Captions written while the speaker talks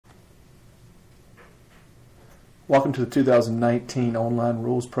Welcome to the 2019 online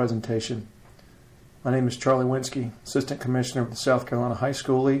rules presentation. My name is Charlie Winsky, Assistant Commissioner of the South Carolina High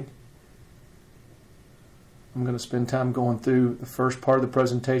School League. I'm going to spend time going through the first part of the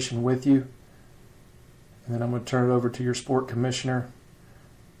presentation with you, and then I'm going to turn it over to your sport commissioner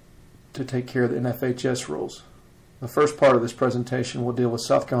to take care of the NFHS rules. The first part of this presentation will deal with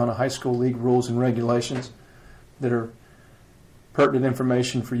South Carolina High School League rules and regulations that are pertinent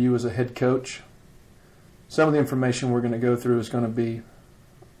information for you as a head coach. Some of the information we're going to go through is going to be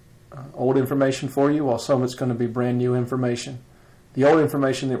old information for you, while some of it's going to be brand new information. The old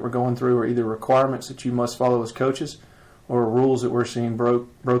information that we're going through are either requirements that you must follow as coaches or rules that we're seeing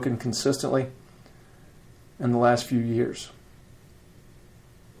broken consistently in the last few years.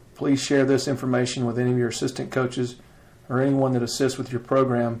 Please share this information with any of your assistant coaches or anyone that assists with your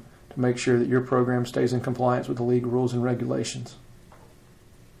program to make sure that your program stays in compliance with the league rules and regulations.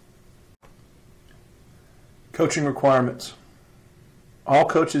 Coaching requirements. All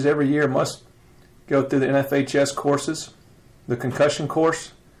coaches every year must go through the NFHS courses, the concussion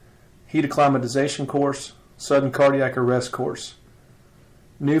course, heat acclimatization course, sudden cardiac arrest course.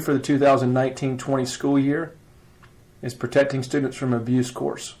 New for the 2019-20 school year is protecting students from abuse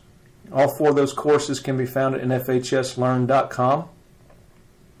course. All four of those courses can be found at nfhslearn.com.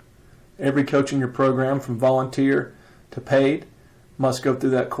 Every coach in your program, from volunteer to paid, must go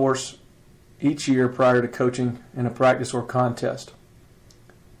through that course each year prior to coaching in a practice or contest.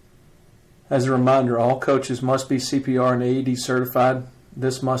 As a reminder, all coaches must be CPR and AED certified.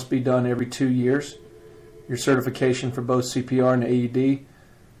 This must be done every 2 years. Your certification for both CPR and AED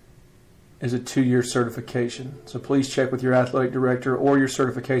is a 2-year certification. So please check with your athletic director or your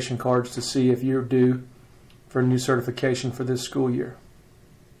certification cards to see if you're due for a new certification for this school year.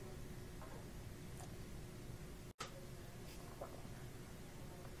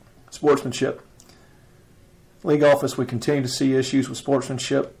 Sportsmanship. League office, we continue to see issues with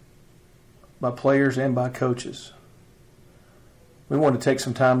sportsmanship by players and by coaches. We want to take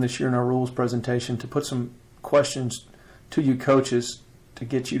some time this year in our rules presentation to put some questions to you coaches to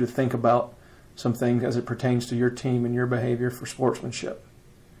get you to think about some things as it pertains to your team and your behavior for sportsmanship.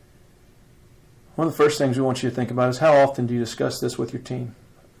 One of the first things we want you to think about is, how often do you discuss this with your team?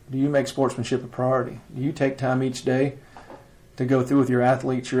 Do you make sportsmanship a priority? Do you take time each day to go through with your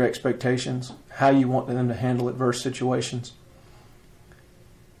athletes your expectations, how you want them to handle adverse situations?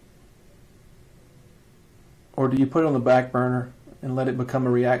 Or do you put it on the back burner and let it become a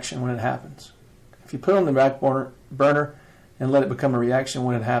reaction when it happens? If you put it on the back burner and let it become a reaction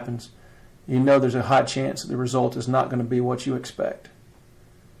when it happens, you know there's a high chance that the result is not going to be what you expect.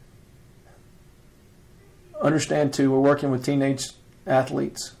 Understand too, we're working with teenage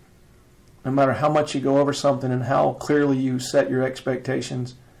athletes. No matter how much you go over something and how clearly you set your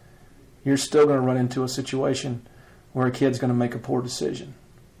expectations, you're still going to run into a situation where a kid's going to make a poor decision.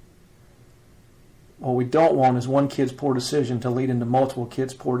 What we don't want is one kid's poor decision to lead into multiple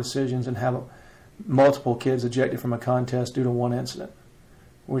kids' poor decisions and have multiple kids ejected from a contest due to one incident.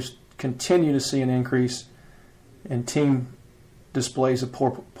 We continue to see an increase in team displays of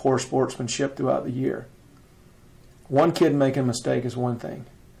poor sportsmanship throughout the year. One kid making a mistake is one thing.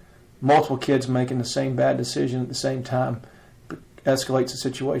 Multiple kids making the same bad decision at the same time escalates the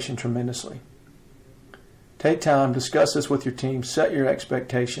situation tremendously. Take time, discuss this with your team, set your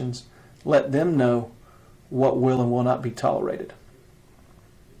expectations, let them know what will and will not be tolerated.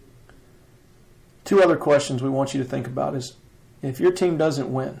 Two other questions we want you to think about is, if your team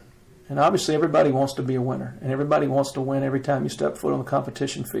doesn't win, and obviously everybody wants to be a winner, and everybody wants to win every time you step foot on the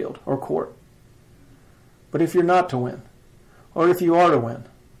competition field or court. But if you're not to win, or if you are to win,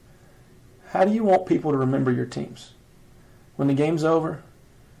 how do you want people to remember your teams? When the game's over,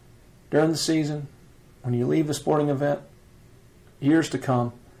 during the season, when you leave the sporting event, years to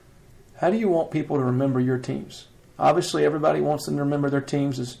come, how do you want people to remember your teams? Obviously, everybody wants them to remember their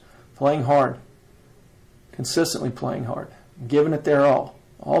teams as playing hard, consistently playing hard, giving it their all.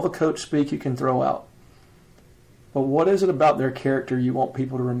 All the coach speak you can throw out. But what is it about their character you want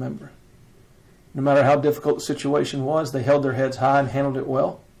people to remember? No matter how difficult the situation was, they held their heads high and handled it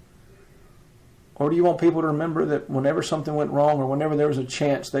well? Or do you want people to remember that whenever something went wrong or whenever there was a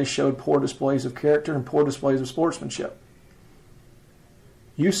chance, they showed poor displays of character and poor displays of sportsmanship?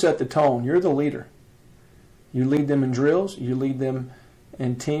 You set the tone. You're the leader. You lead them in drills. You lead them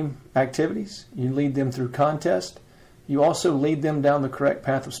in team activities. You lead them through contests. You also lead them down the correct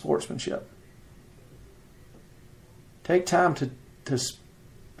path of sportsmanship. Take time to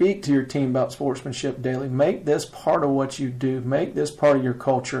speak to your team about sportsmanship daily. Make this part of what you do. Make this part of your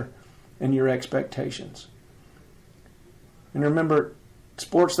culture and your expectations. And remember,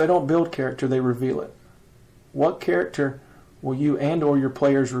 sports, they don't build character, they reveal it. What character will you and or your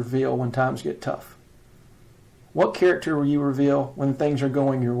players reveal when times get tough? What character will you reveal when things are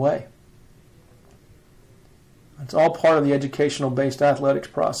going your way? It's all part of the educational-based athletics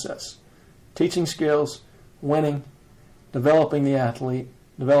process. Teaching skills, winning, developing the athlete,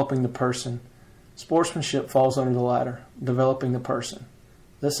 developing the person. Sportsmanship falls under the latter, developing the person.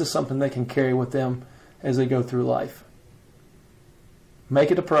 This is something they can carry with them as they go through life.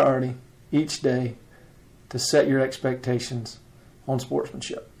 Make it a priority each day to set your expectations on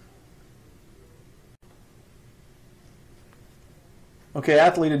sportsmanship. Okay,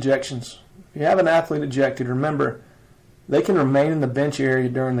 athlete ejections. If you have an athlete ejected, remember, they can remain in the bench area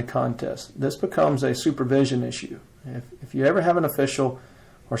during the contest. This becomes a supervision issue. If you ever have an official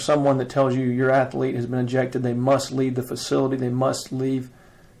or someone that tells you your athlete has been ejected, they must leave the facility, they must leave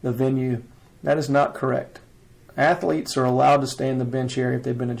the venue, that is not correct. Athletes are allowed to stay in the bench area if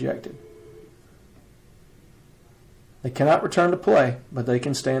they've been ejected. They cannot return to play, but they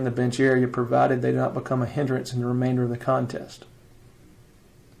can stay in the bench area provided they do not become a hindrance in the remainder of the contest.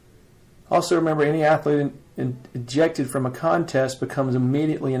 Also remember, any athlete ejected from a contest becomes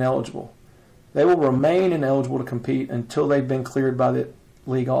immediately ineligible. They will remain ineligible to compete until they've been cleared by the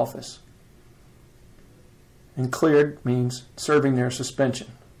league office. And cleared means serving their suspension.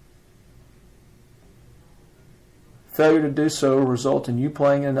 Failure to do so will result in you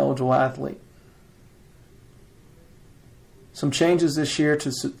playing an ineligible athlete. Some changes this year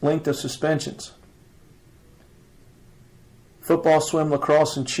to length of suspensions. Football, swim,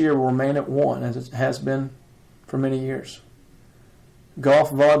 lacrosse, and cheer will remain at 1, as it has been for many years.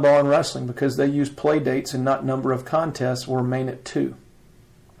 Golf, volleyball, and wrestling, because they use play dates and not number of contests, will remain at 2.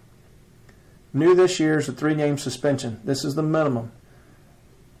 New this year is a 3-game suspension. This is the minimum.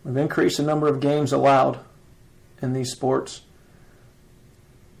 We've increased the number of games allowed in these sports.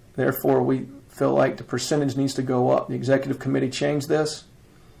 Therefore, we feel like the percentage needs to go up. The executive committee changed this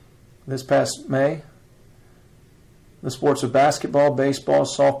past May. The sports of basketball, baseball,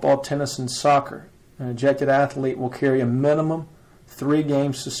 softball, tennis, and soccer. An ejected athlete will carry a minimum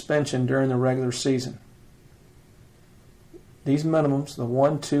 3-game suspension during the regular season. These minimums, the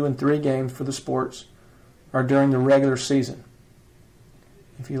 1, 2, and 3 games for the sports, are during the regular season.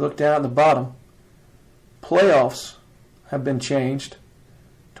 If you look down at the bottom, playoffs have been changed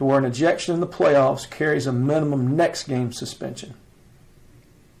to where an ejection in the playoffs carries a minimum next game suspension.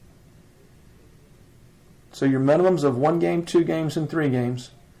 So your minimums of 1 game, 2 games, and 3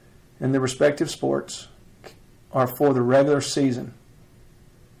 games in the respective sports are for the regular season.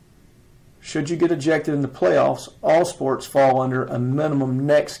 Should you get ejected in the playoffs, all sports fall under a minimum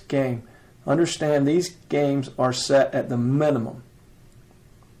next game. Understand, these games are set at the minimum.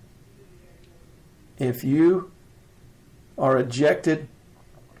 If you are ejected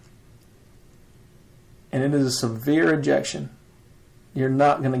and it is a severe ejection, you're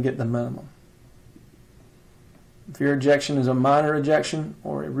not going to get the minimum. If your ejection is a minor ejection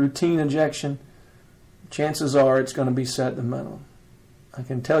or a routine ejection, chances are it's going to be set at the minimum. I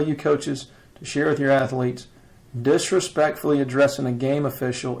can tell you, coaches, to share with your athletes, disrespectfully addressing a game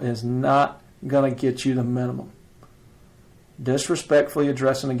official is not going to get you the minimum. Disrespectfully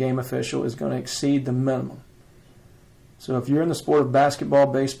addressing a game official is going to exceed the minimum. So if you're in the sport of basketball,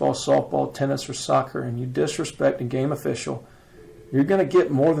 baseball, softball, tennis, or soccer, and you disrespect a game official, you're going to get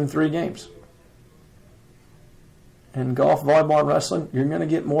more than 3 games. In golf, volleyball, and wrestling, you're going to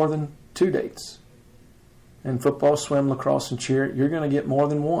get more than 2 dates. In football, swim, lacrosse, and cheer, you're going to get more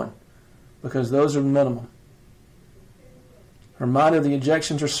than 1, because those are the minimum. Reminder, the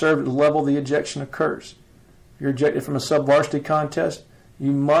ejections are served at the level the ejection occurs. If you're ejected from a sub-varsity contest,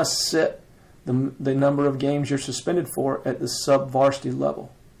 you must sit the number of games you're suspended for at the sub-varsity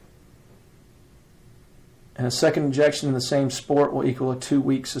level. And a second ejection in the same sport will equal a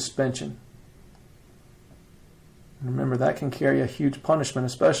 2-week suspension. Remember, that can carry a huge punishment,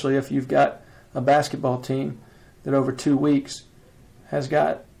 especially if you've got a basketball team that over 2 weeks has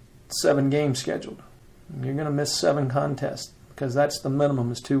got 7 games scheduled. You're going to miss 7 contests because that's the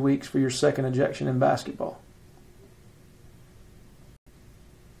minimum, is 2 weeks for your second ejection in basketball.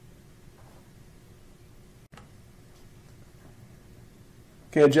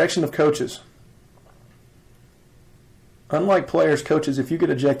 Okay, ejection of coaches. Unlike players, coaches, if you get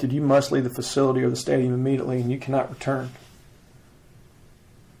ejected, you must leave the facility or the stadium immediately, and you cannot return.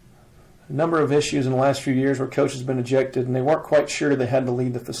 A number of issues in the last few years where coaches have been ejected and they weren't quite sure they had to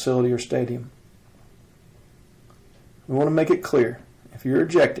leave the facility or stadium. We want to make it clear, if you're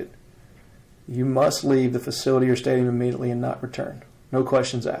ejected, you must leave the facility or stadium immediately and not return. No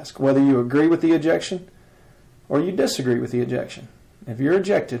questions asked. Whether you agree with the ejection or you disagree with the ejection. If you're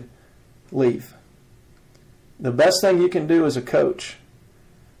ejected, leave. The best thing you can do as a coach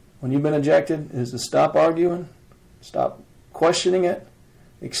when you've been ejected is to stop arguing, stop questioning it,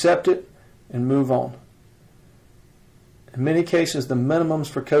 accept it, and move on. In many cases, the minimums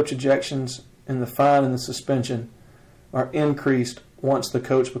for coach ejections and the fine and the suspension are increased once the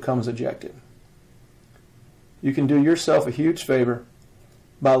coach becomes ejected. You can do yourself a huge favor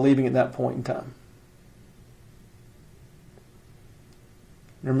by leaving at that point in time.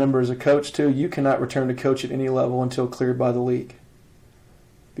 Remember, as a coach too, you cannot return to coach at any level until cleared by the league.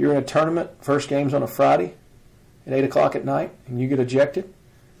 If you're in a tournament, first game's on a Friday at 8 o'clock at night, and you get ejected,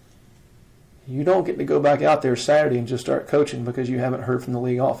 you don't get to go back out there Saturday and just start coaching because you haven't heard from the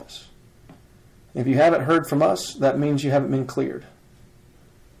league office. If you haven't heard from us, that means you haven't been cleared.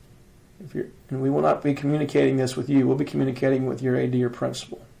 And we will not be communicating this with you. We'll be communicating with your AD or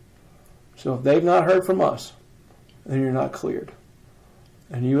principal. So if they've not heard from us, then you're not cleared.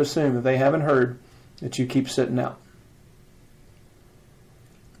 And you assume that they haven't heard that you keep sitting out.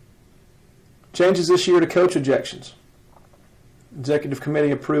 Changes this year to coach ejections. Executive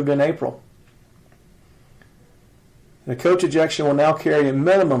committee approved in April. The coach ejection will now carry a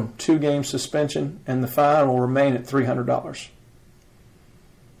minimum 2-game suspension, and the fine will remain at $300.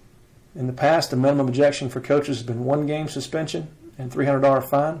 In the past, the minimum ejection for coaches has been 1-game suspension and $300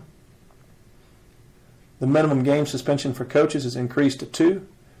 fine. The minimum game suspension for coaches is increased to 2,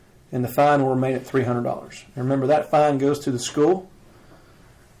 and the fine will remain at $300. And remember, that fine goes to the school.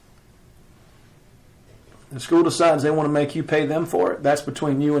 The school decides they want to make you pay them for it. That's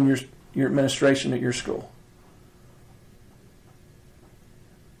between you and your administration at your school.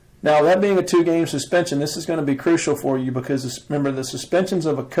 Now, that being a 2-game suspension, this is going to be crucial for you because, remember, the suspensions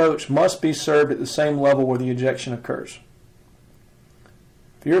of a coach must be served at the same level where the ejection occurs.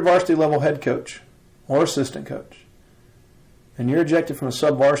 If you're a varsity level head coach or assistant coach and you're ejected from a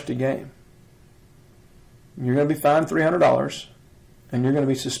sub-varsity game, you're going to be fined $300 and you're going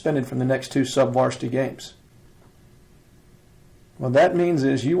to be suspended from the next 2 sub-varsity games. What that means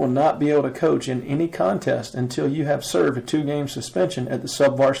is you will not be able to coach in any contest until you have served a 2-game suspension at the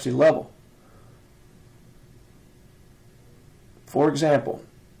sub-varsity level. For example,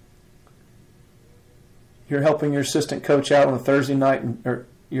 you're helping your assistant coach out on a Thursday night, or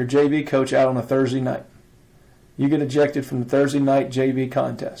your JV coach out on a Thursday night. You get ejected from the Thursday night JV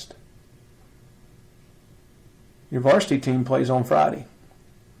contest. Your varsity team plays on Friday.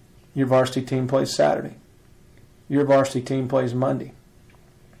 Your varsity team plays Saturday. Your varsity team plays Monday.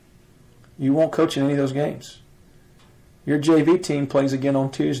 You won't coach in any of those games. Your JV team plays again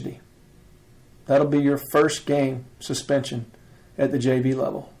on Tuesday. That'll be your first game suspension at the JV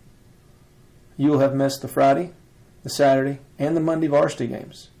level. You will have missed the Friday, the Saturday, and the Monday varsity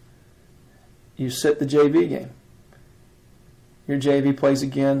games. You sit the JV game. Your JV plays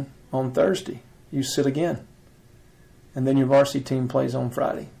again on Thursday. You sit again. And then your varsity team plays on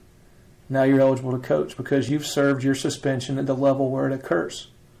Friday. Now you're eligible to coach because you've served your suspension at the level where it occurs.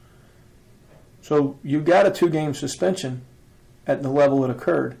 So you got a 2-game suspension at the level it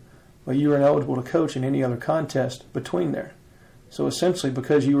occurred, but you are ineligible to coach in any other contest between there. So essentially,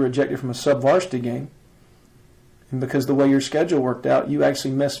 because you were ejected from a sub-varsity game, and because the way your schedule worked out, you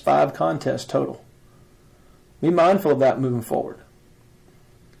actually missed 5 contests total. Be mindful of that moving forward.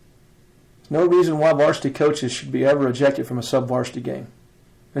 There's no reason why varsity coaches should be ever ejected from a sub-varsity game.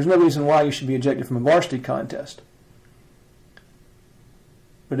 There's no reason why you should be ejected from a varsity contest.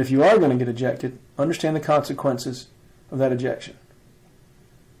 But if you are going to get ejected, understand the consequences of that ejection.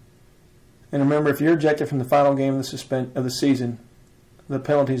 And remember, if you're ejected from the final game of the season, the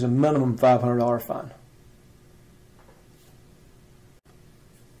penalty is a minimum $500 fine.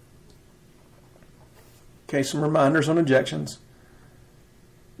 Okay, some reminders on ejections.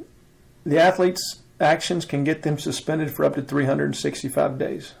 The athlete's actions can get them suspended for up to 365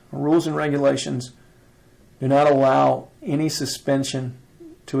 days. Rules and regulations do not allow any suspension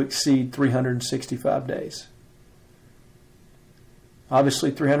to exceed 365 days.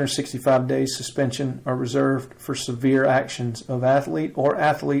 Obviously, 365 days suspension are reserved for severe actions of athlete or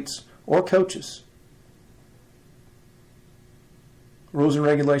athletes or coaches. Rules and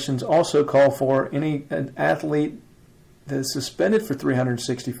regulations also call for any athlete that is suspended for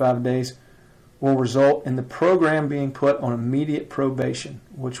 365 days will result in the program being put on immediate probation,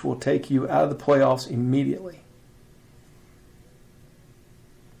 which will take you out of the playoffs immediately.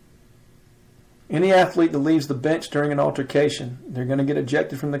 Any athlete that leaves the bench during an altercation, they're going to get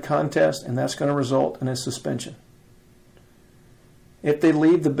ejected from the contest, and that's going to result in a suspension. If they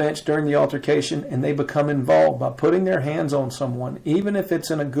leave the bench during the altercation and they become involved by putting their hands on someone, even if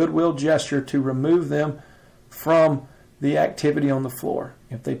it's in a goodwill gesture to remove them from the activity on the floor.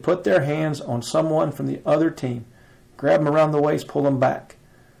 If they put their hands on someone from the other team, grab them around the waist, pull them back,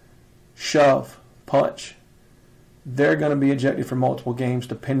 shove, punch, they're going to be ejected for multiple games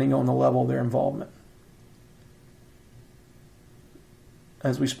depending on the level of their involvement.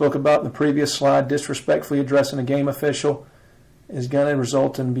 As we spoke about in the previous slide, disrespectfully addressing a game official is going to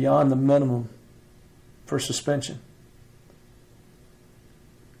result in beyond the minimum for suspension.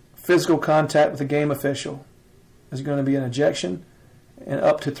 Physical contact with a game official is going to be an ejection and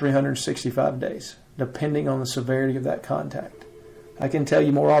up to 365 days, depending on the severity of that contact. I can tell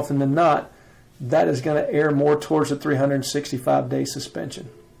you more often than not, that is going to err more towards the 365-day suspension.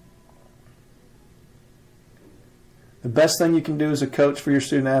 The best thing you can do as a coach for your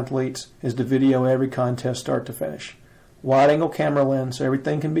student athletes is to video every contest start to finish. Wide angle camera lens so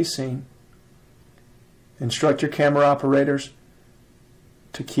everything can be seen. Instruct your camera operators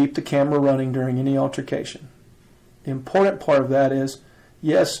to keep the camera running during any altercation. The important part of that is,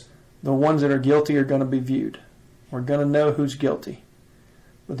 yes, the ones that are guilty are going to be viewed. We're going to know who's guilty.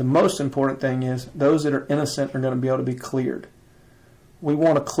 But the most important thing is those that are innocent are going to be able to be cleared. We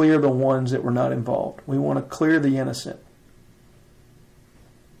want to clear the ones that were not involved. We want to clear the innocent.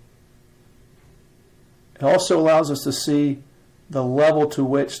 It also allows us to see the level to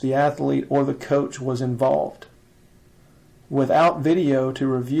which the athlete or the coach was involved. Without video to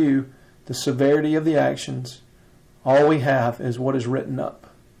review the severity of the actions, all we have is what is written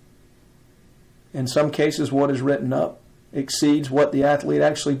up. In some cases, what is written up exceeds what the athlete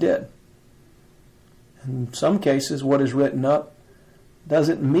actually did. In some cases, what is written up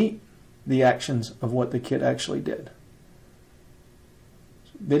doesn't meet the actions of what the kid actually did.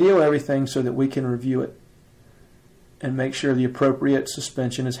 Video everything so that we can review it and make sure the appropriate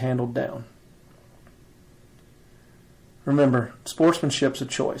suspension is handled down. Remember, sportsmanship's a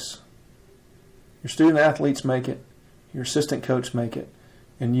choice. Your student athletes make it, your assistant coach make it,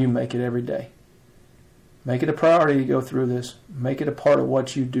 and you make it every day. Make it a priority to go through this. Make it a part of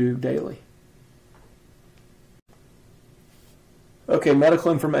what you do daily. Okay,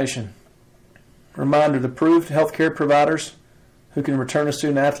 medical information. Reminder, the approved healthcare providers who can return a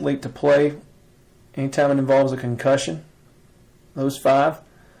student athlete to play anytime it involves a concussion, those 5,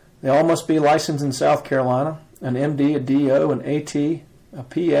 they all must be licensed in South Carolina, an MD, a DO, an AT, a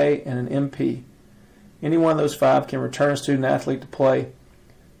PA, and an MP. Any one of those 5 can return a student athlete to play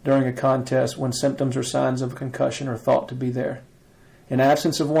during a contest when symptoms or signs of a concussion are thought to be there. In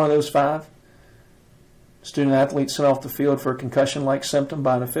absence of one of those 5, student athlete sent off the field for a concussion-like symptom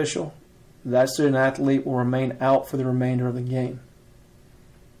by an official, that student athlete will remain out for the remainder of the game.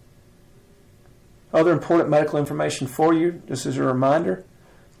 Other important medical information for you, just as a reminder,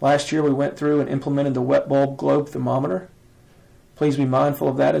 last year we went through and implemented the wet bulb globe thermometer. Please be mindful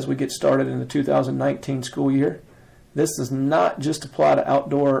of that as we get started in the 2019 school year. This does not just apply to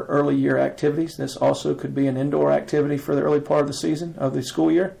outdoor early year activities. This also could be an indoor activity for the early part of the season, of the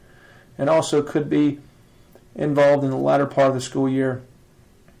school year, and also could be involved in the latter part of the school year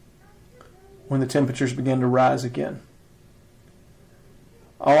when the temperatures begin to rise again.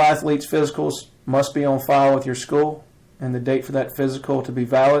 All athletes' physicals must be on file with your school, and the date for that physical to be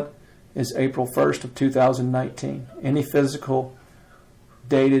valid is April 1st of 2019. Any physical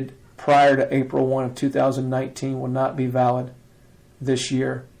dated prior to April 1 of 2019 will not be valid this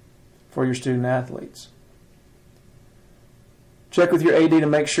year for your student athletes. Check with your AD to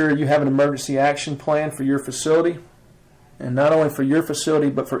make sure you have an emergency action plan for your facility, and not only for your facility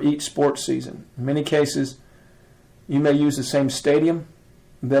but for each sports season. In many cases, you may use the same stadium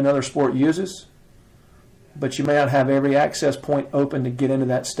that another sport uses, but you may not have every access point open to get into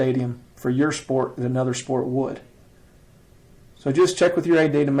that stadium for your sport that another sport would. So just check with your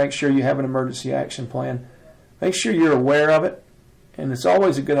AD to make sure you have an emergency action plan. Make sure you're aware of it, and it's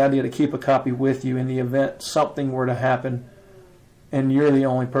always a good idea to keep a copy with you in the event something were to happen and you're the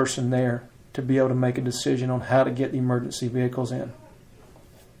only person there to be able to make a decision on how to get the emergency vehicles in.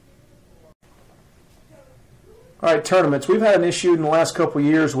 All right, tournaments. We've had an issue in the last couple of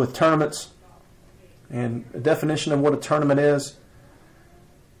years with tournaments and a definition of what a tournament is.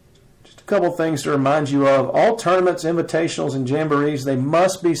 Just a couple of things to remind you of. All tournaments, invitationals, and jamborees, they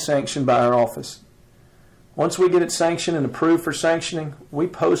must be sanctioned by our office. Once we get it sanctioned and approved for sanctioning, we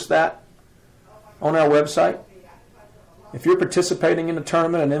post that on our website. If you're participating in a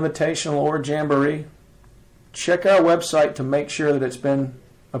tournament, an invitational, or a jamboree, check our website to make sure that it's been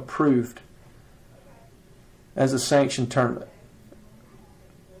approved as a sanctioned tournament.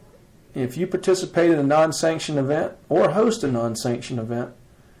 If you participate in a non-sanctioned event or host a non-sanctioned event,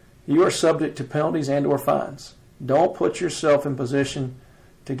 you are subject to penalties and or fines. Don't put yourself in position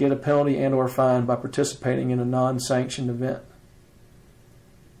to get a penalty and or fine by participating in a non-sanctioned event.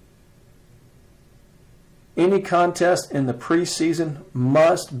 Any contest in the preseason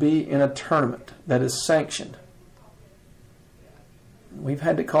must be in a tournament that is sanctioned. We've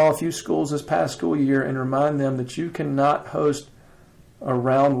had to call a few schools this past school year and remind them that you cannot host a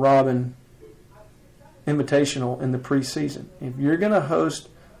round-robin invitational in the preseason. If you're going to host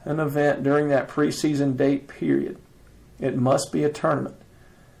an event during that preseason date period, it must be a tournament.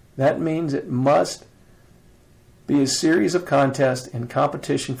 That means it must be a series of contests in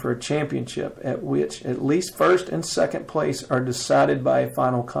competition for a championship at which at least first and second place are decided by a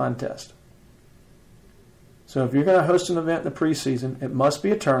final contest. So if you're going to host an event in the preseason, it must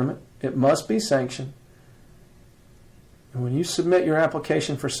be a tournament, it must be sanctioned. And when you submit your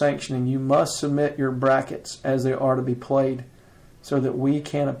application for sanctioning, you must submit your brackets as they are to be played so that we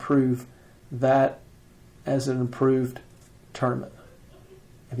can approve that as an approved tournament.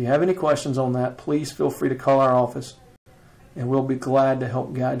 If you have any questions on that, please feel free to call our office and we'll be glad to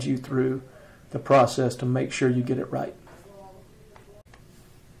help guide you through the process to make sure you get it right.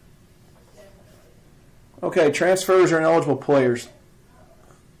 Okay, transfers are ineligible players.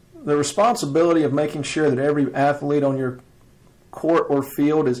 The responsibility of making sure that every athlete on your court or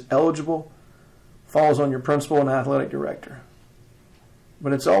field is eligible falls on your principal and athletic director.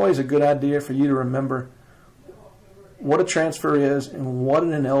 But it's always a good idea for you to remember what a transfer is and what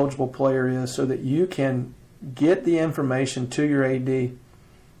an ineligible player is so that you can get the information to your AD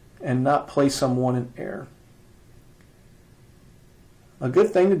and not place someone in error. A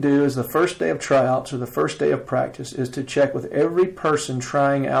good thing to do is the first day of tryouts or the first day of practice is to check with every person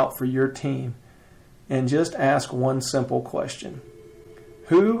trying out for your team and just ask one simple question.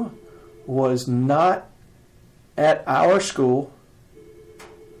 Who was not at our school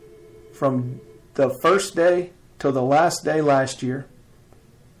from the first day till the last day last year,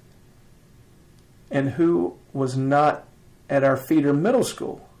 and who was not at our feeder middle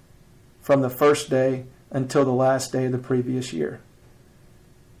school from the first day until the last day of the previous year?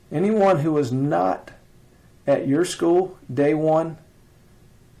 Anyone who was not at your school day one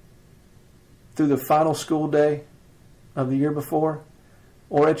through the final school day of the year before,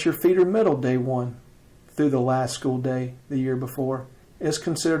 or at your feeder middle day one through the last school day the year before, is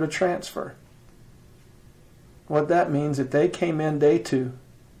considered a transfer. What that means, if they came in day two,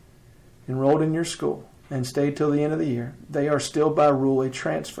 enrolled in your school, and stayed till the end of the year, they are still by rule a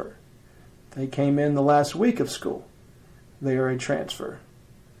transfer. If they came in the last week of school, they are a transfer.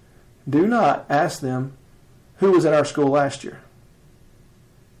 Do not ask them who was at our school last year.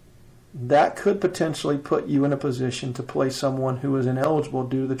 That could potentially put you in a position to play someone who is ineligible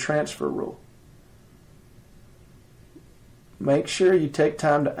due to the transfer rule. Make sure you take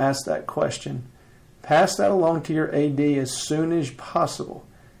time to ask that question. Pass that along to your AD as soon as possible.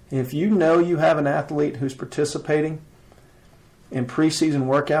 If you know you have an athlete who's participating in preseason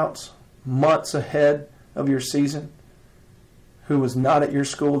workouts months ahead of your season, who was not at your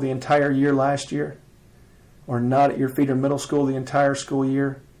school the entire year last year, or not at your feeder middle school the entire school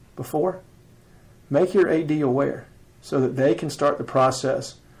year before, make your AD aware so that they can start the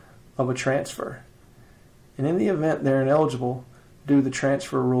process of a transfer. And in the event they're ineligible due to the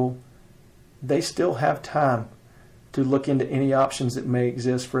transfer rule, they still have time to look into any options that may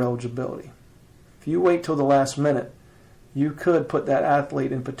exist for eligibility. If you wait till the last minute, you could put that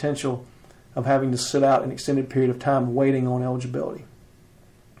athlete in potential of having to sit out an extended period of time waiting on eligibility.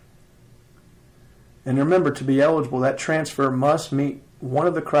 And remember, to be eligible, that transfer must meet one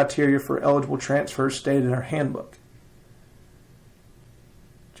of the criteria for eligible transfers stated in our handbook.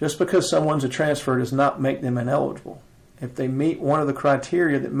 Just because someone's a transfer does not make them ineligible. If they meet one of the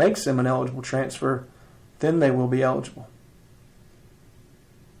criteria that makes them an eligible transfer, then they will be eligible.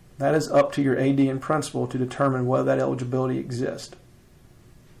 That is up to your AD and principal to determine whether that eligibility exists.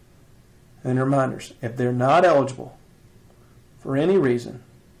 And reminders, if they're not eligible for any reason,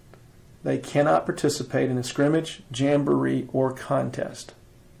 they cannot participate in a scrimmage, jamboree, or contest.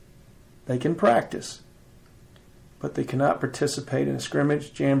 They can practice, but they cannot participate in a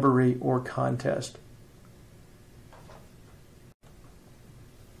scrimmage, jamboree, or contest.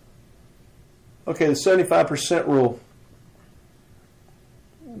 Okay, the 75% rule.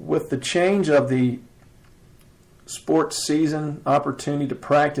 With the change of the sports season, opportunity to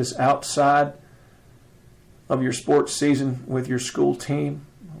practice outside of your sports season with your school team,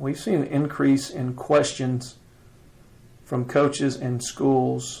 we've seen an increase in questions from coaches and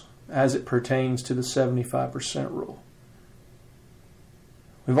schools as it pertains to the 75% rule.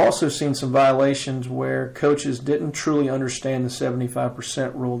 We've also seen some violations where coaches didn't truly understand the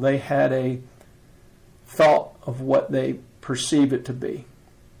 75% rule. They had a thought of what they perceived it to be.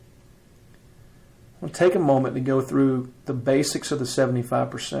 We'll take a moment to go through the basics of the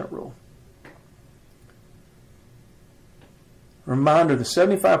 75% rule. Reminder, the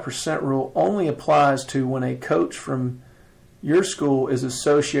 75% rule only applies to when a coach from your school is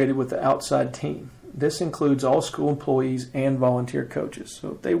associated with the outside team. This includes all school employees and volunteer coaches.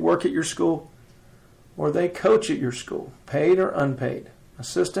 So if they work at your school or they coach at your school, paid or unpaid,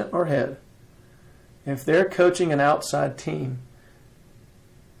 assistant or head, if they're coaching an outside team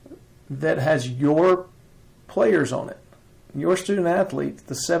that has your players on it, your student athletes,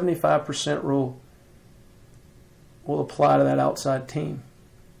 the 75% rule will apply to that outside team.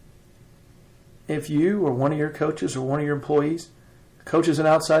 If you or one of your coaches or one of your employees coaches an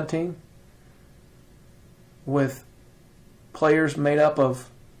outside team with players made up of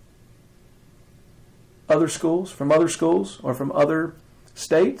other schools, or from other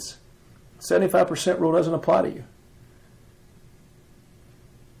states, 75% rule doesn't apply to you.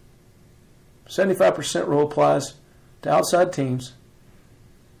 75% rule applies to outside teams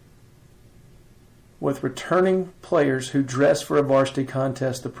with returning players who dressed for a varsity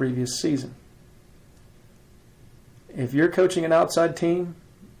contest the previous season. If you're coaching an outside team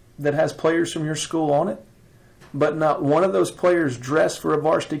that has players from your school on it, but not one of those players dressed for a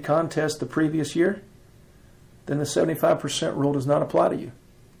varsity contest the previous year, then the 75% rule does not apply to you.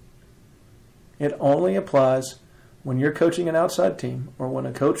 It only applies when you're coaching an outside team, or when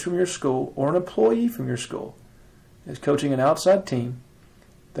a coach from your school or an employee from your school is coaching an outside team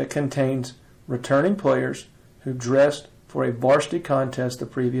that contains returning players who dressed for a varsity contest the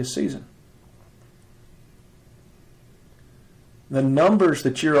previous season. The numbers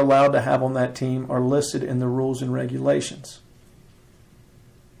that you're allowed to have on that team are listed in the rules and regulations.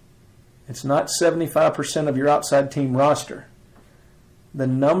 It's not 75% of your outside team roster. The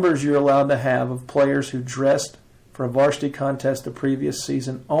numbers you're allowed to have of players who dressed for a varsity contest the previous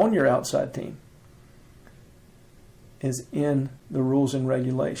season on your outside team is in the rules and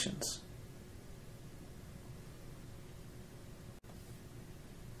regulations.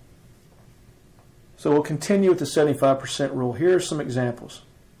 So we'll continue with the 75% rule. Here are some examples.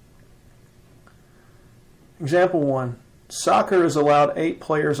 Example 1. Soccer is allowed 8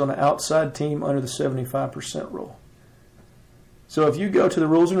 players on an outside team under the 75% rule. So if you go to the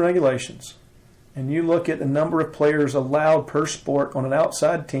rules and regulations and you look at the number of players allowed per sport on an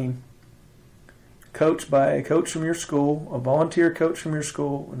outside team, coached by a coach from your school, a volunteer coach from your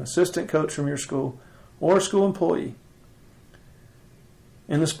school, an assistant coach from your school, or a school employee,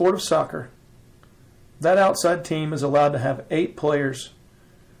 in the sport of soccer, that outside team is allowed to have 8 players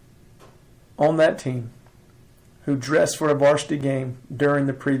on that team who dressed for a varsity game during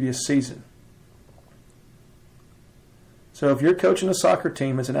the previous season. So if you're coaching a soccer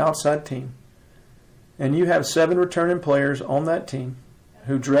team as an outside team, and you have 7 returning players on that team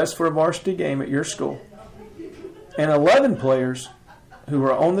who dressed for a varsity game at your school, and 11 players who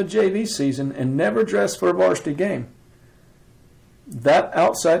are on the JV season and never dressed for a varsity game, that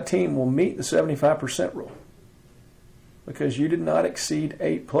outside team will meet the 75% rule because you did not exceed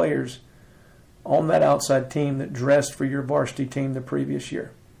 8 players on that outside team that dressed for your varsity team the previous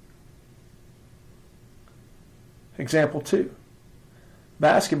year. Example 2.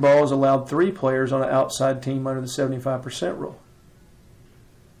 Basketball is allowed 3 players on an outside team under the 75% rule.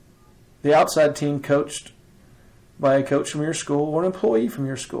 The outside team coached by a coach from your school or an employee from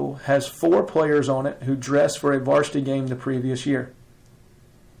your school has 4 players on it who dressed for a varsity game the previous year,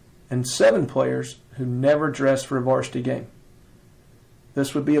 and 7 players who never dressed for a varsity game.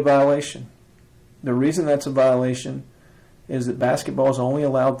 This would be a violation. The reason that's a violation is that basketball is only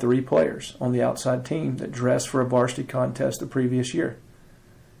allowed 3 players on the outside team that dressed for a varsity contest the previous year.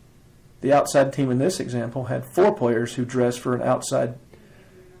 The outside team in this example had 4 players who dressed for the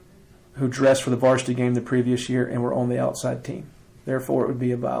varsity game the previous year and were on the outside team. Therefore, it would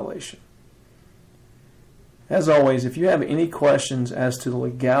be a violation. As always, if you have any questions as to the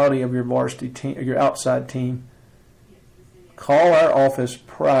legality of your varsity team or your outside team, call our office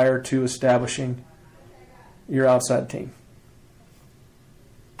prior to establishing your outside team.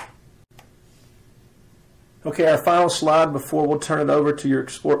 Okay, our final slide before we'll turn it over to your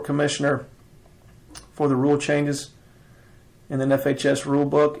sport commissioner for the rule changes in the FHS rule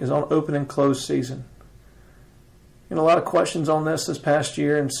book is on open and closed season. And a lot of questions on this past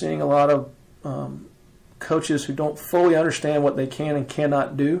year, and seeing a lot of coaches who don't fully understand what they can and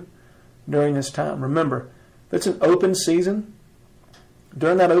cannot do during this time. Remember, if it's an open season,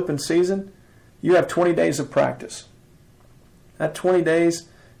 during that open season, you have 20 days of practice. That 20 days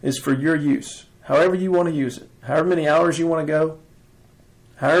is for your use, however you want to use it, however many hours you want to go,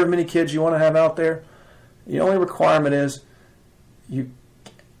 however many kids you want to have out there. The only requirement is you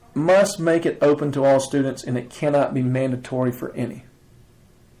must make it open to all students, and it cannot be mandatory for any.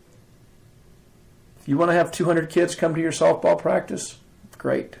 If you want to have 200 kids come to your softball practice,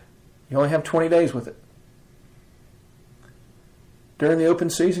 great. You only have 20 days with it. During the open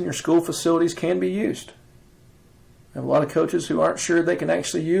season, your school facilities can be used. I have a lot of coaches who aren't sure they can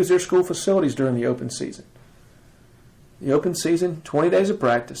actually use their school facilities during the open season. The open season, 20 days of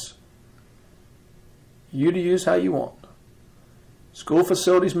practice. You to use how you want. School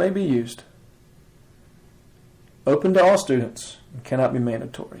facilities may be used. Open to all students and cannot be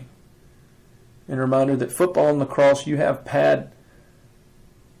mandatory. And a reminder that football and lacrosse, you have pad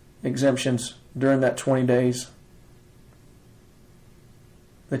exemptions during that 20 days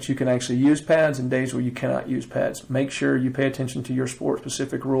that you can actually use pads and days where you cannot use pads. Make sure you pay attention to your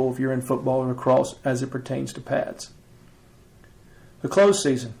sport-specific rule if you're in football or lacrosse as it pertains to pads. The closed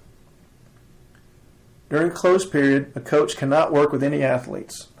season. During the closed period, a coach cannot work with any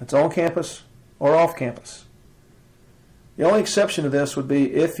athletes. That's on campus or off campus. The only exception to this would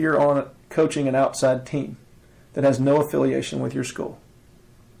be if you're coaching an outside team that has no affiliation with your school.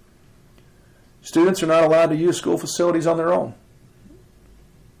 Students are not allowed to use school facilities on their own.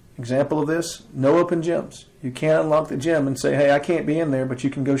 Example of this, no open gyms. You can't unlock the gym and say, hey, I can't be in there, but you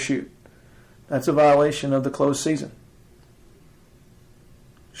can go shoot. That's a violation of the closed season.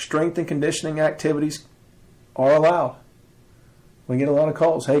 Strength and conditioning activities are allowed. We get a lot of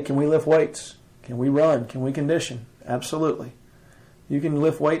calls, hey, can we lift weights? Can we run? Can we condition? Absolutely. You can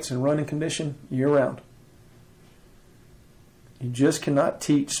lift weights and run and condition year-round. You just cannot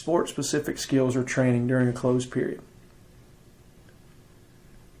teach sport-specific skills or training during a closed period.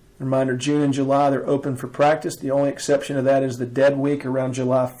 Reminder, June and July, they're open for practice. The only exception to that is the dead week around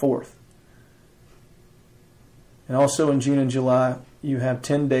July 4th. And also in June and July, you have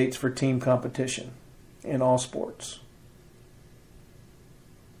 10 dates for team competition in all sports.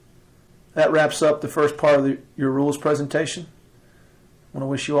 That wraps up the first part of your rules presentation. I want to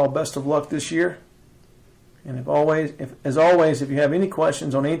wish you all best of luck this year. And as always, if you have any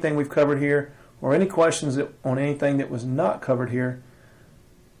questions on anything we've covered here or any questions on anything that was not covered here,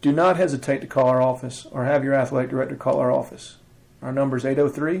 do not hesitate to call our office or have your athletic director call our office. Our number is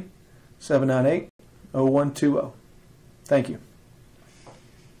 803-798-0120. Thank you.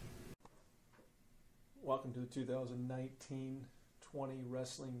 Welcome to the 2019-20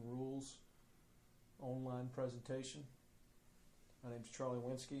 Wrestling Rules online presentation. My name is Charlie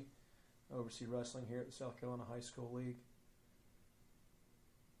Winsky. I oversee wrestling here at the South Carolina High School League.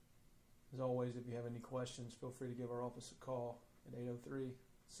 As always, if you have any questions, feel free to give our office a call at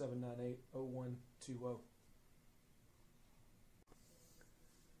 803-798-0120.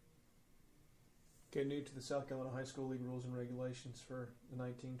 Okay, new to the South Carolina High School League rules and regulations for the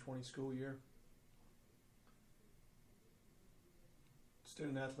 19-20 school year.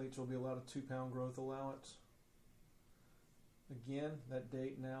 Student athletes will be allowed a 2-pound growth allowance. Again, that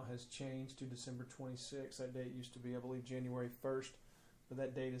date now has changed to December 26th. That date used to be, I believe, January 1st, but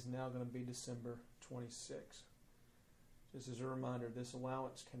that date is now going to be December 26th. Just as a reminder, this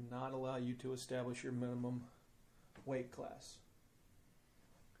allowance cannot allow you to establish your minimum weight class.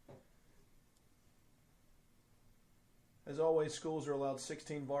 As always, schools are allowed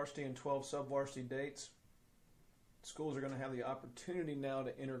 16 varsity and 12 sub-varsity dates. Schools are going to have the opportunity now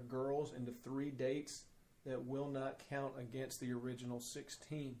to enter girls into 3 dates that will not count against the original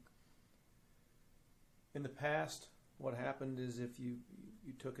 16. In the past, what happened is if you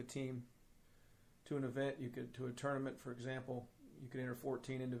took a team to an event, to a tournament, for example, you could enter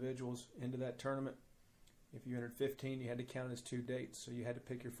 14 individuals into that tournament. If you entered 15, you had to count it as 2 dates, so you had to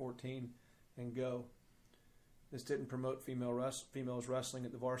pick your 14 and go. This didn't promote females wrestling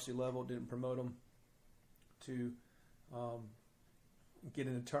at the varsity level. It didn't promote them to get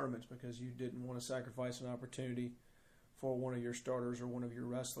into tournaments because you didn't want to sacrifice an opportunity for one of your starters or one of your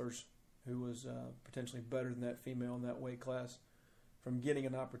wrestlers who was potentially better than that female in that weight class from getting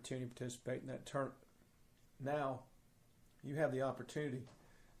an opportunity to participate in that tournament. Now, you have the opportunity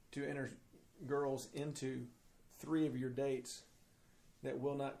to enter girls into 3 of your dates that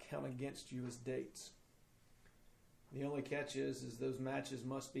will not count against you as dates. The only catch is those matches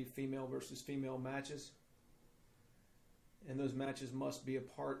must be female versus female matches, and those matches must be a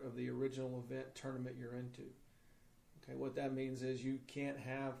part of the original event tournament you're into. Okay, what that means is you can't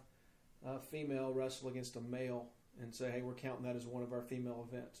have a female wrestle against a male and say, hey, we're counting that as one of our female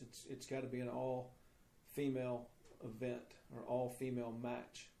events. It's got to be an all-female event or all-female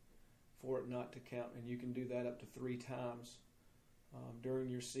match for it not to count, and you can do that up to 3 times during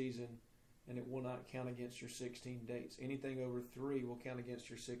your season, and it will not count against your 16 dates. Anything over 3 will count against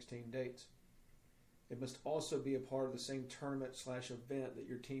your 16 dates. it must also be a part of the same tournament/event that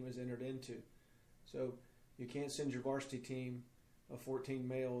your team has entered into. So you can't send your varsity team of 14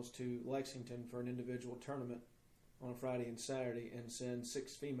 males to Lexington for an individual tournament on a Friday and Saturday and send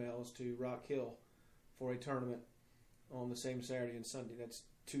 6 females to Rock Hill for a tournament on the same Saturday and Sunday. That's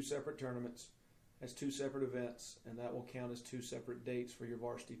 2 separate tournaments, that's 2 separate events, and that will count as 2 separate dates for your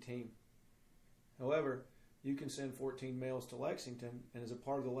varsity team. However, you can send 14 males to Lexington, and as a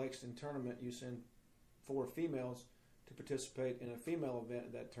part of the Lexington tournament, you send 4 females to participate in a female event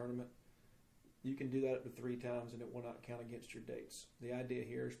at that tournament. You can do that up to 3 times, and it will not count against your dates. The idea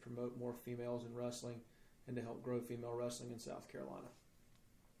here is to promote more females in wrestling and to help grow female wrestling in South Carolina.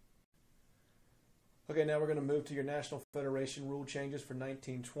 Okay, now we're going to move to your National Federation rule changes for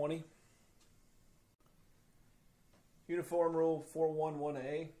 1920. Uniform Rule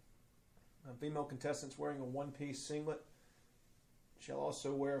 411A. Female contestants wearing a one-piece singlet shall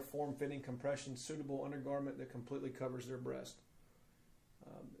also wear a form-fitting compression suitable undergarment that completely covers their breast.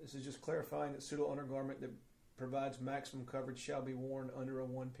 This is just clarifying that suitable undergarment that provides maximum coverage shall be worn under a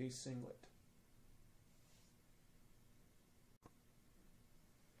one-piece singlet.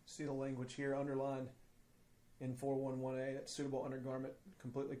 See the language here underlined in 411A, that suitable undergarment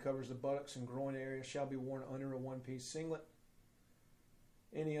completely covers the buttocks and groin area shall be worn under a one-piece singlet.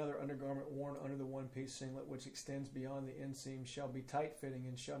 Any other undergarment worn under the one-piece singlet which extends beyond the inseam shall be tight-fitting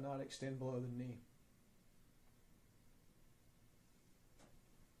and shall not extend below the knee.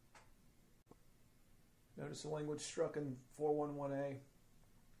 Notice the language struck in 411A.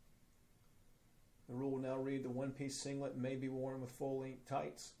 The rule will now read: the one-piece singlet may be worn with full-length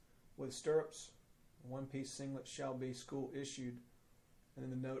tights with stirrups. The one-piece singlet shall be school-issued. And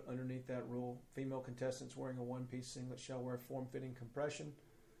then the note underneath that rule: female contestants wearing a one-piece singlet shall wear form-fitting compression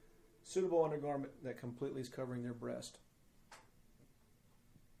suitable undergarment that completely is covering their breast.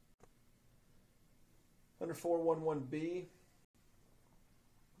 Under 411B,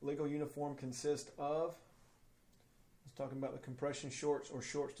 legal uniform consists of, it's talking about the compression shorts or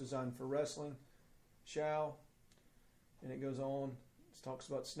shorts designed for wrestling, shall, and it goes on, it talks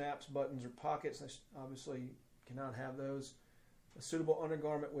about snaps, buttons, or pockets. Obviously cannot have those. A suitable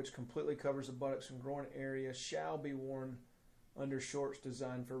undergarment which completely covers the buttocks and groin area shall be worn under shorts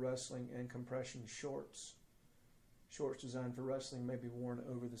designed for wrestling and compression shorts. Shorts designed for wrestling may be worn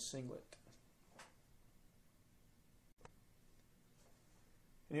over the singlet.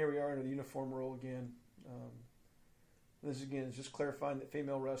 And here we are under the uniform rule again. This again is just clarifying that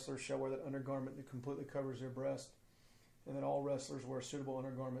female wrestlers shall wear that undergarment that completely covers their breast, and that all wrestlers wear suitable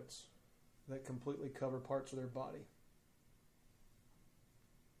undergarments that completely cover parts of their body.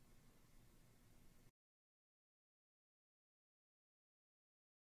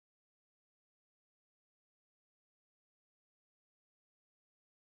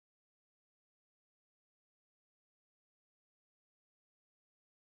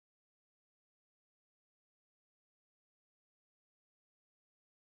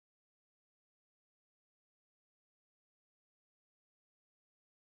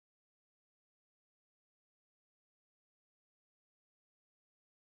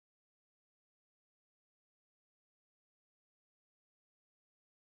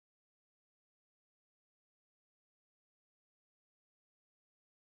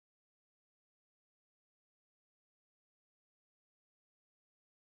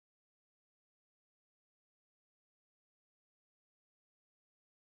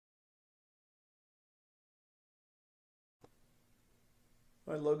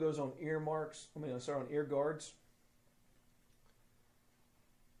 All right, logos on ear guards.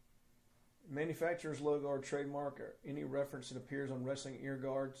 Manufacturer's logo or trademark or any reference that appears on wrestling ear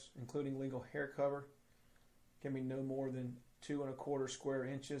guards, including legal hair cover, can be no more than 2 1/4 square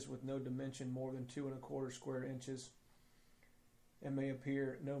inches with no dimension more than 2 1/4 square inches, and may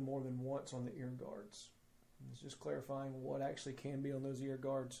appear no more than once on the ear guards. It's just clarifying what actually can be on those ear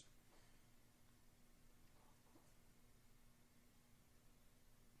guards.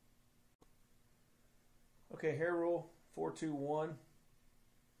 Okay, hair rule 421.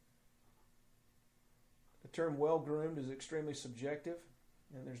 The term well-groomed is extremely subjective,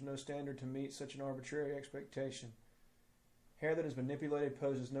 and there's no standard to meet such an arbitrary expectation. Hair that is manipulated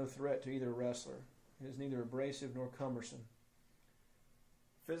poses no threat to either wrestler. It is neither abrasive nor cumbersome.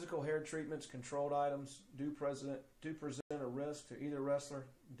 Physical hair treatments, controlled items, do present a risk to either wrestler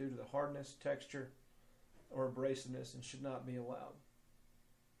due to the hardness, texture, or abrasiveness and should not be allowed.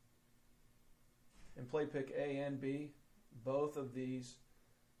 In play pick A and B, both of these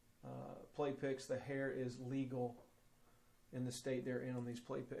play picks, the hair is legal in the state they're in on these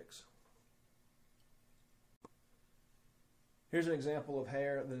play picks. Here's an example of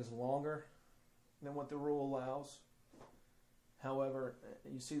hair that is longer than what the rule allows. However,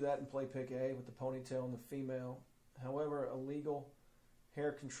 you see that in play pick A with the ponytail and the female. However, a legal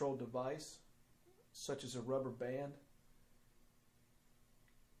hair control device, such as a rubber band,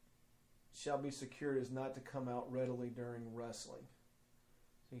 shall be secured as not to come out readily during wrestling.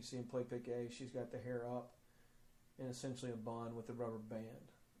 So you see in play pick A, she's got the hair up and essentially a bond with the rubber band.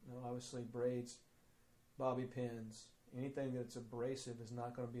 Now, obviously, braids, bobby pins, anything that's abrasive is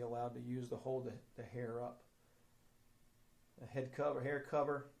not going to be allowed to use to hold the hair up. A head cover, hair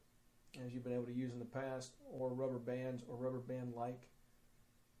cover, as you've been able to use in the past, or rubber bands or rubber band-like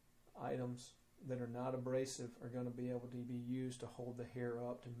items that are not abrasive are going to be able to be used to hold the hair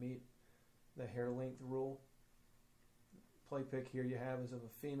up to meet the hair length rule. Play pick here you have is of a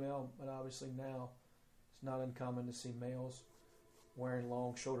female, but obviously now it's not uncommon to see males wearing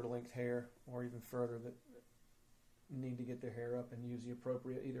long shoulder length hair or even further that need to get their hair up and use the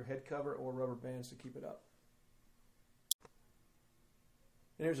appropriate either head cover or rubber bands to keep it up.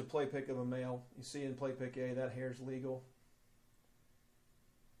 And here's a play pick of a male. You see in play pick A that hair is legal.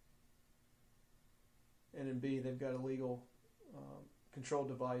 And in B they've got a legal control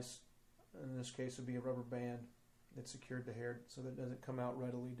device. In this case it would be a rubber band that secured the hair so that it doesn't come out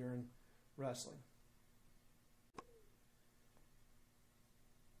readily during wrestling.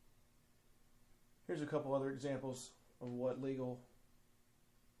 Here's a couple other examples of what legal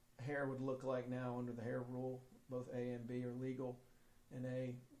hair would look like now under the hair rule. Both A and B are legal. In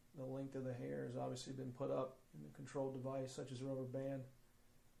A, the length of the hair has obviously been put up in a control device such as a rubber band.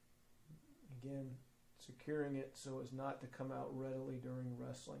 Again, securing it so as not to come out readily during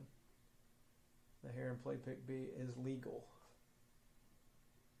wrestling. The hair in play pick B is legal.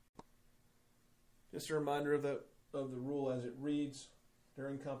 Just a reminder of the rule as it reads.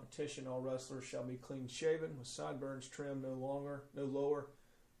 During competition, all wrestlers shall be clean shaven with sideburns trimmed no lower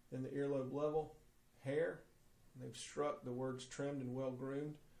than the earlobe level. Hair, they've struck the words trimmed and well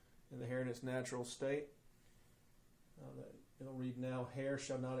groomed, and the hair in its natural state. It'll read now, hair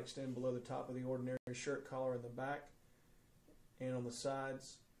shall not extend below the top of the ordinary shirt collar in the back and on the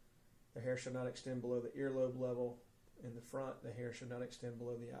sides. The hair shall not extend below the earlobe level. In the front, the hair shall not extend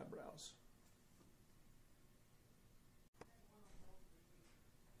below the eyebrows.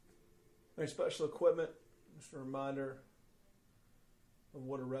 Any special equipment, just a reminder of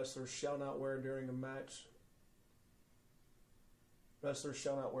what a wrestler shall not wear during a match. Wrestlers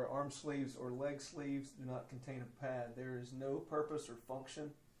shall not wear arm sleeves or leg sleeves, do not contain a pad. There is no purpose or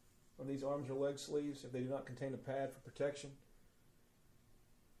function of these arms or leg sleeves if they do not contain a pad for protection.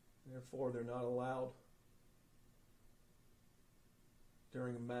 Therefore, they're not allowed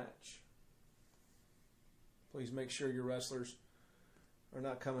during a match. Please make sure your wrestlers are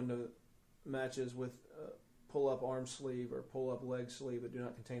not coming to matches with pull-up arm sleeve or pull-up leg sleeve that do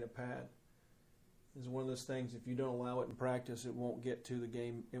not contain a pad. This is one of those things, if you don't allow it in practice, it won't get to the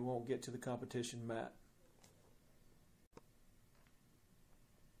game, it won't get to the competition mat.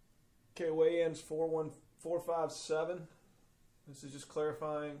 Okay, weigh-ins 41457. This is just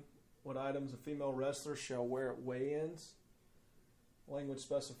clarifying what items a female wrestler shall wear at weigh-ins. Language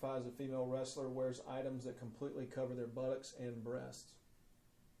specifies a female wrestler wears items that completely cover their buttocks and breasts.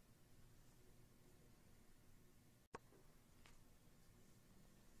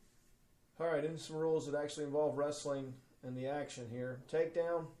 Alright, into some rules that actually involve wrestling and the action here.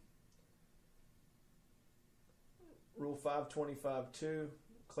 Takedown. Rule 525.2,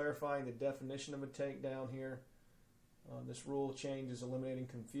 clarifying the definition of a takedown here. This rule change is eliminating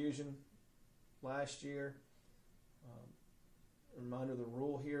confusion last year. A reminder, the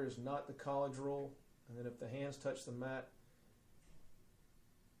rule here is not the college rule, and that if the hands touch the mat,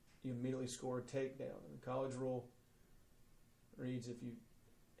 you immediately score a takedown. And the college rule reads if your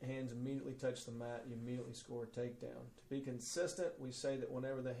hands immediately touch the mat, you immediately score a takedown. To be consistent, we say that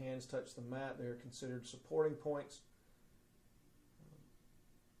whenever the hands touch the mat, they are considered supporting points.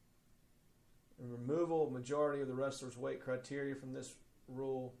 The removal of majority of the wrestler's weight criteria from this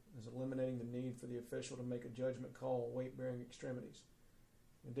rule is eliminating the need for the official to make a judgment call on weight-bearing extremities.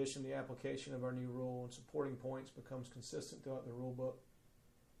 In addition, the application of our new rule and supporting points becomes consistent throughout the rule book.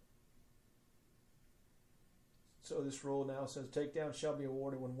 So this rule now says takedown shall be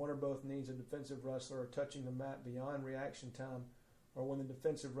awarded when one or both knees of the defensive wrestler are touching the mat beyond reaction time, or when the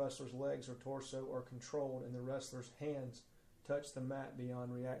defensive wrestler's legs or torso are controlled and the wrestler's hands touch the mat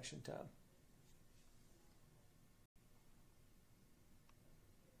beyond reaction time.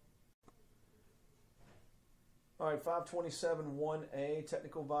 Alright, 527.1a,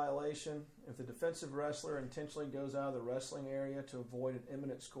 technical violation. If the defensive wrestler intentionally goes out of the wrestling area to avoid an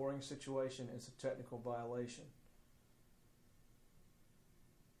imminent scoring situation, it's a technical violation.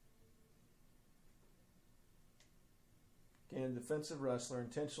 Again, defensive wrestler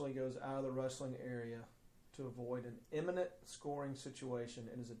intentionally goes out of the wrestling area to avoid an imminent scoring situation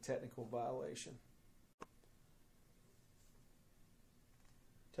and is a technical violation.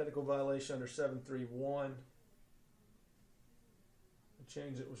 Technical violation under 7.3.1. The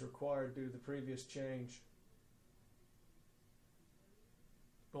change that was required due to the previous change.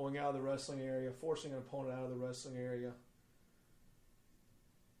 Going out of the wrestling area, forcing an opponent out of the wrestling area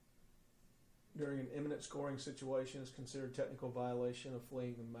during an imminent scoring situation is considered technical violation of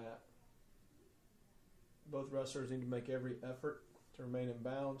fleeing the mat. Both wrestlers need to make every effort to remain in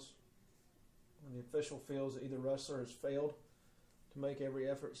bounds. When the official feels that either wrestler has failed to make every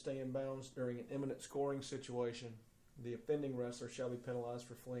effort to stay in bounds during an imminent scoring situation, the offending wrestler shall be penalized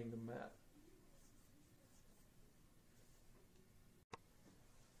for fleeing the mat.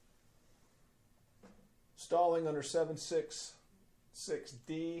 Stalling under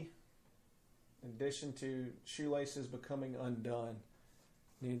 7.6.6d, in addition to shoelaces becoming undone,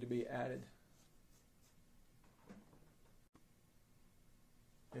 needed to be added.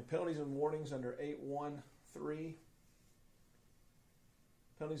 And penalties and warnings under 8.1.3.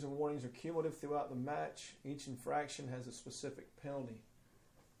 Penalties and warnings are cumulative throughout the match. Each infraction has a specific penalty.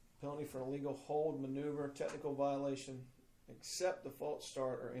 Penalty for illegal hold, maneuver, technical violation, except the false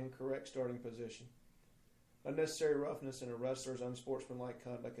start or incorrect starting position. Unnecessary roughness and a wrestler's unsportsmanlike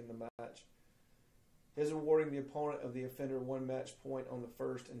conduct in the match is awarding the opponent of the offender 1 match point on the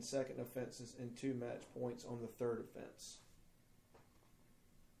first and second offenses and 2 match points on the third offense.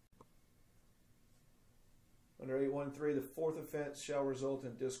 Under 8.1.3, the fourth offense shall result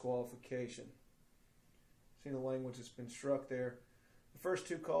in disqualification. See the language that's been struck there. The first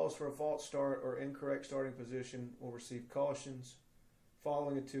 2 calls for a false start or incorrect starting position will receive cautions.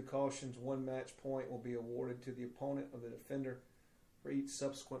 Following the 2 cautions, 1 match point will be awarded to the opponent of the defender for each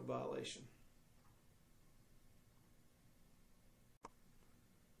subsequent violation.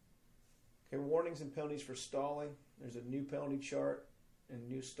 Okay, warnings and penalties for stalling. There's a new penalty chart and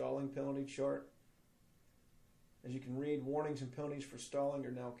new stalling penalty chart. As you can read, warnings and penalties for stalling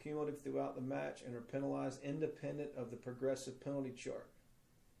are now cumulative throughout the match and are penalized independent of the progressive penalty chart.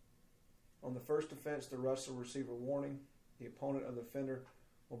 On the first offense, the wrestler will receive a warning. The opponent of the offender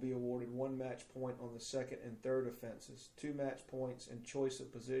will be awarded 1 match point on the second and third offenses, 2 match points and choice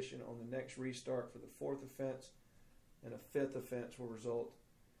of position on the next restart for the fourth offense, and a fifth offense will result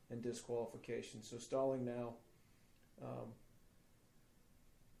in disqualification. So stalling now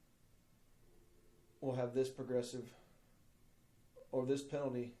will have this progressive or this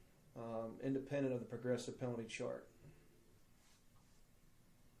penalty independent of the progressive penalty chart.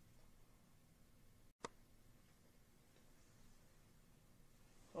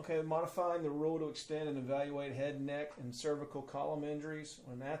 Okay, modifying the rule to extend and evaluate head, neck, and cervical column injuries.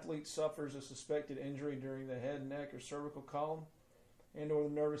 When an athlete suffers a suspected injury during the head, neck, or cervical column and or the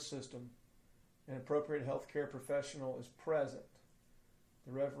nervous system, an appropriate healthcare professional is present.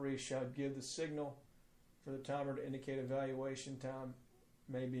 The referee shall give the signal for the timer to indicate evaluation time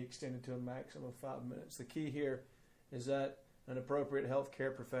may be extended to a maximum of 5 minutes. The key here is that an appropriate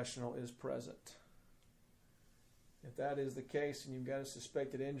healthcare professional is present. If that is the case and you've got a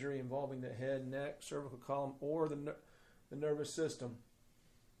suspected injury involving the head, neck, cervical column, or the nervous system,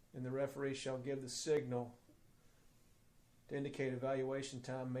 then the referee shall give the signal to indicate evaluation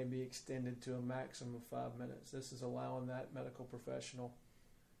time may be extended to a maximum of 5 minutes. This is allowing that medical professional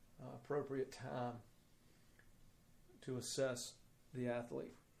appropriate time to assess the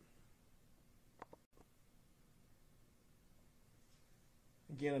athlete.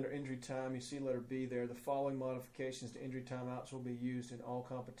 Again, under injury time, you see letter B there. The following modifications to injury timeouts will be used in all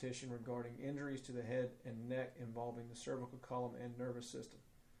competition regarding injuries to the head and neck involving the cervical column and nervous system.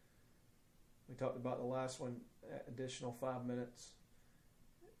 We talked about the last one, additional 5 minutes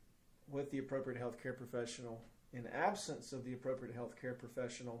with the appropriate healthcare professional. In absence of the appropriate healthcare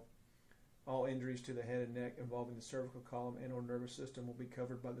professional, all injuries to the head and neck involving the cervical column and or nervous system will be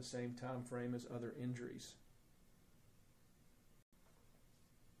covered by the same time frame as other injuries.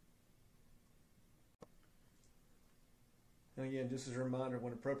 And again, just as a reminder,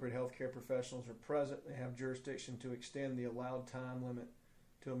 when appropriate healthcare professionals are present, they have jurisdiction to extend the allowed time limit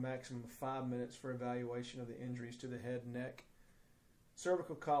to a maximum of 5 minutes for evaluation of the injuries to the head, neck,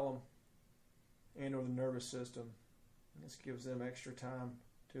 cervical column, and or the nervous system. And this gives them extra time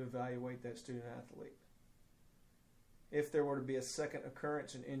to evaluate that student athlete. If there were to be a second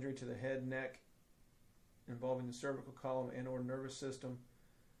occurrence in injury to the head, neck, involving the cervical column and or nervous system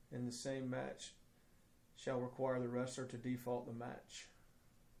in the same match, shall require the wrestler to default the match.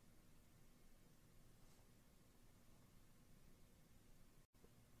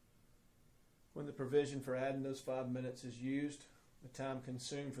 When the provision for adding those 5 minutes is used, the time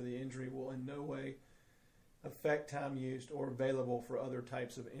consumed for the injury will in no way affect time used or available for other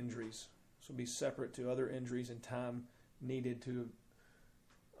types of injuries. This will be separate to other injuries and time needed to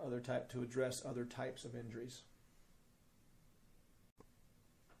address other types of injuries.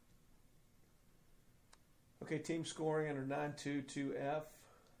 Okay, team scoring under 9-2-2F.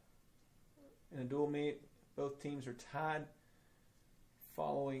 In a dual meet, both teams are tied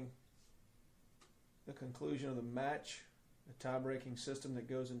following the conclusion of the match. The tie-breaking system that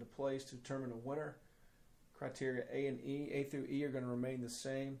goes into place to determine a winner. Criteria A through E are going to remain the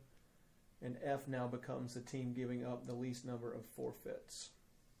same, and F now becomes the team giving up the least number of forfeits.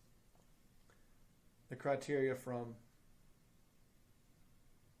 The criteria from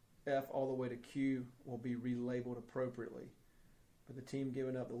F all the way to Q will be relabeled appropriately, but the team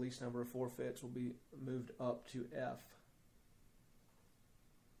giving up the least number of forfeits will be moved up to F.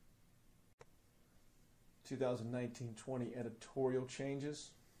 2019-20 editorial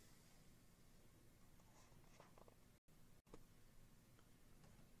changes.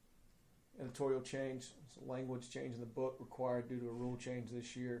 Editorial change, it's a language change in the book required due to a rule change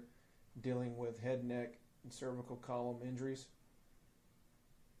this year dealing with head, neck, and cervical column injuries.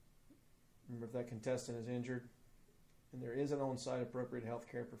 Remember, if that contestant is injured and there is an on-site appropriate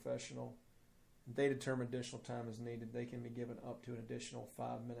healthcare professional, and they determine additional time is needed, they can be given up to an additional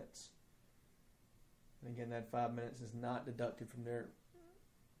 5 minutes. And again, that 5 minutes is not deducted from their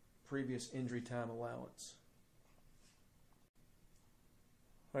previous injury time allowance.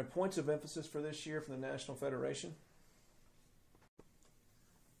 All right, points of emphasis for this year from the National Federation.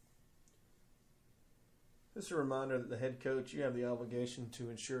 Just a reminder that the head coach, you have the obligation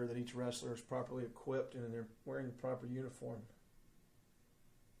to ensure that each wrestler is properly equipped and they're wearing the proper uniform.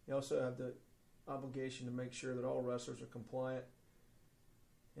 You also have the obligation to make sure that all wrestlers are compliant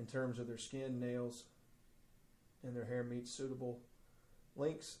in terms of their skin, nails, and their hair meets suitable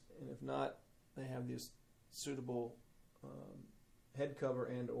lengths, and if not, they have this suitable head cover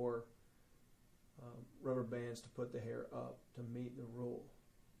and or rubber bands to put the hair up to meet the rule.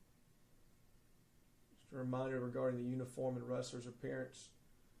 Just a reminder regarding the uniform and wrestler's appearance.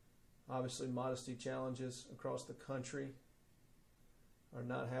 Obviously, modesty challenges across the country are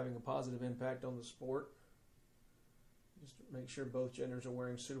not having a positive impact on the sport. Just make sure both genders are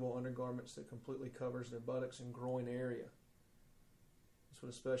wearing suitable undergarments that completely covers their buttocks and groin area. This would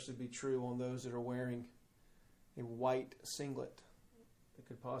especially be true on those that are wearing a white singlet that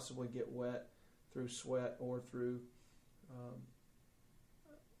could possibly get wet through sweat or through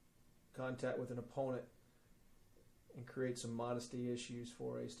contact with an opponent and create some modesty issues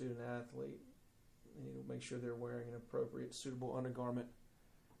for a student athlete. They need to make sure they're wearing an appropriate, suitable undergarment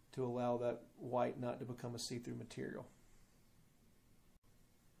to allow that white not to become a see-through material.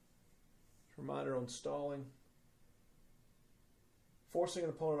 Reminder on stalling. Forcing an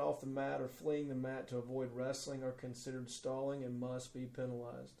opponent off the mat or fleeing the mat to avoid wrestling are considered stalling and must be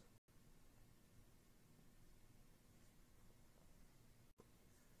penalized.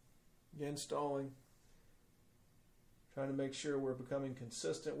 Again, stalling. Trying to make sure we're becoming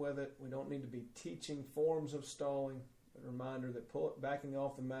consistent with it. We don't need to be teaching forms of stalling. A reminder that backing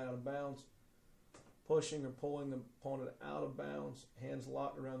off the mat out of bounds, pushing or pulling the opponent out of bounds, hands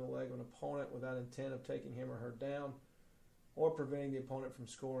locked around the leg of an opponent without intent of taking him or her down, or preventing the opponent from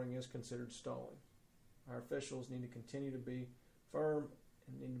scoring is considered stalling. Our officials need to continue to be firm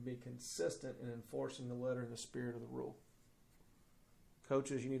and need to be consistent in enforcing the letter and the spirit of the rule.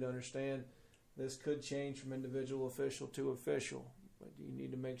 Coaches, you need to understand this could change from individual official to official, but you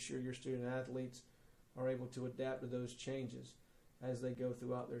need to make sure your student athletes are able to adapt to those changes as they go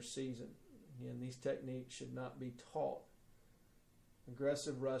throughout their season. Again, these techniques should not be taught.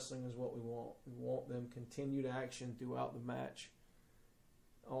 Aggressive wrestling is what we want. We want them continued action throughout the match,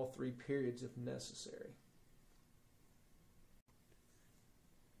 all 3 periods if necessary.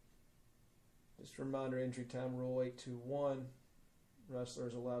 Just a reminder, injury time rule 821.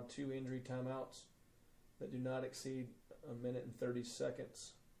 Wrestlers allowed 2 injury timeouts that do not exceed 1 minute and 30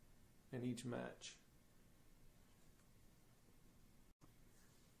 seconds in each match.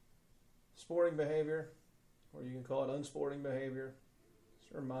 Sporting behavior, or you can call it unsporting behavior.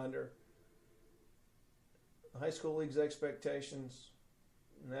 Just a reminder, the high school league's expectations,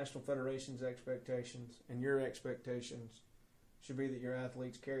 the National Federation's expectations, and your expectations should be that your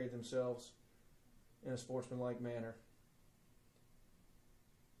athletes carry themselves in a sportsmanlike manner.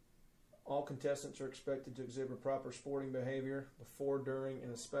 All contestants are expected to exhibit proper sporting behavior before, during,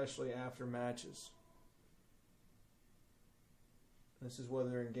 and especially after matches. This is whether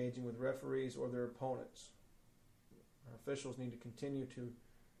they're engaging with referees or their opponents. Our officials need to continue to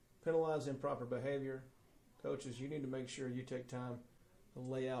penalize improper behavior. Coaches, you need to make sure you take time to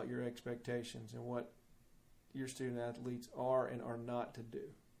lay out your expectations and what your student athletes are and are not to do.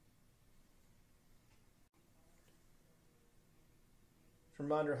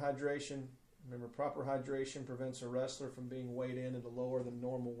 Reminder, hydration. Remember, proper hydration prevents a wrestler from being weighed in at a lower than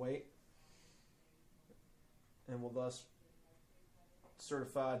normal weight and will thus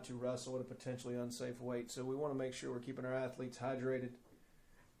certified to wrestle at a potentially unsafe weight. So we want to make sure we're keeping our athletes hydrated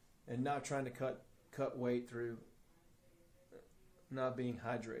and not trying to cut weight through not being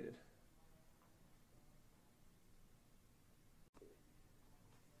hydrated.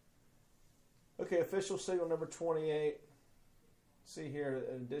 Okay, official signal number 28. See here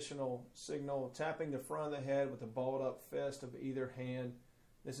an additional signal, tapping the front of the head with a balled up fist of either hand.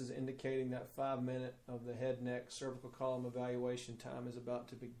 This is indicating that 5 minute of the head, neck, cervical column evaluation time is about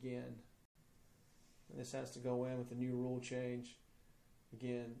to begin. And this has to go in with the new rule change.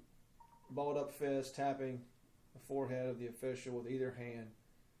 Again, balled up fist, tapping the forehead of the official with either hand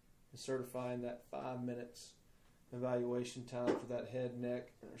and certifying that 5 minutes evaluation time for that head,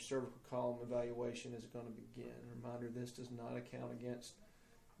 neck, or cervical column evaluation is going to begin. A reminder, this does not account against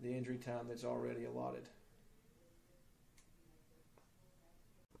the injury time that's already allotted.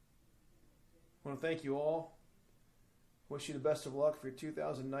 I want to thank you all. Wish you the best of luck for your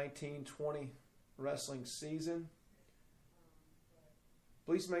 2019-20 wrestling season.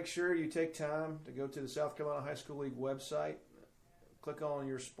 Please make sure you take time to go to the South Carolina High School League website, click on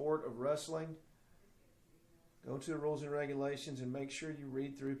your sport of wrestling, go to the rules and regulations, and make sure you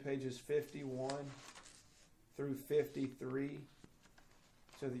read through pages 51 through 53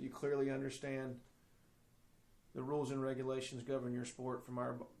 so that you clearly understand the rules and regulations govern your sport from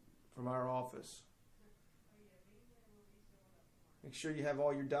our office. Make sure you have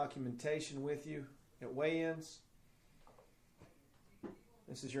all your documentation with you at weigh-ins.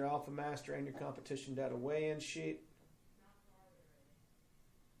 This is your Alpha Master and your competition data weigh-in sheet.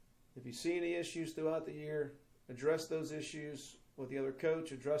 If you see any issues throughout the year, address those issues with the other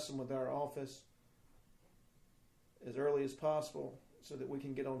coach, address them with our office as early as possible so that we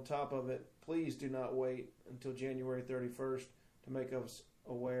can get on top of it. Please do not wait until January 31st to make us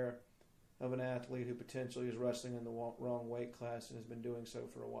aware of an athlete who potentially is wrestling in the wrong weight class and has been doing so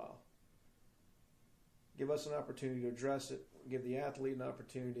for a while. Give us an opportunity to address it, give the athlete an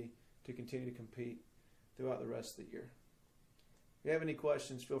opportunity to continue to compete throughout the rest of the year. If you have any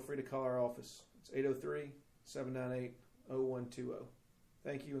questions, feel free to call our office. It's 803-798-0120.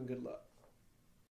 Thank you and good luck.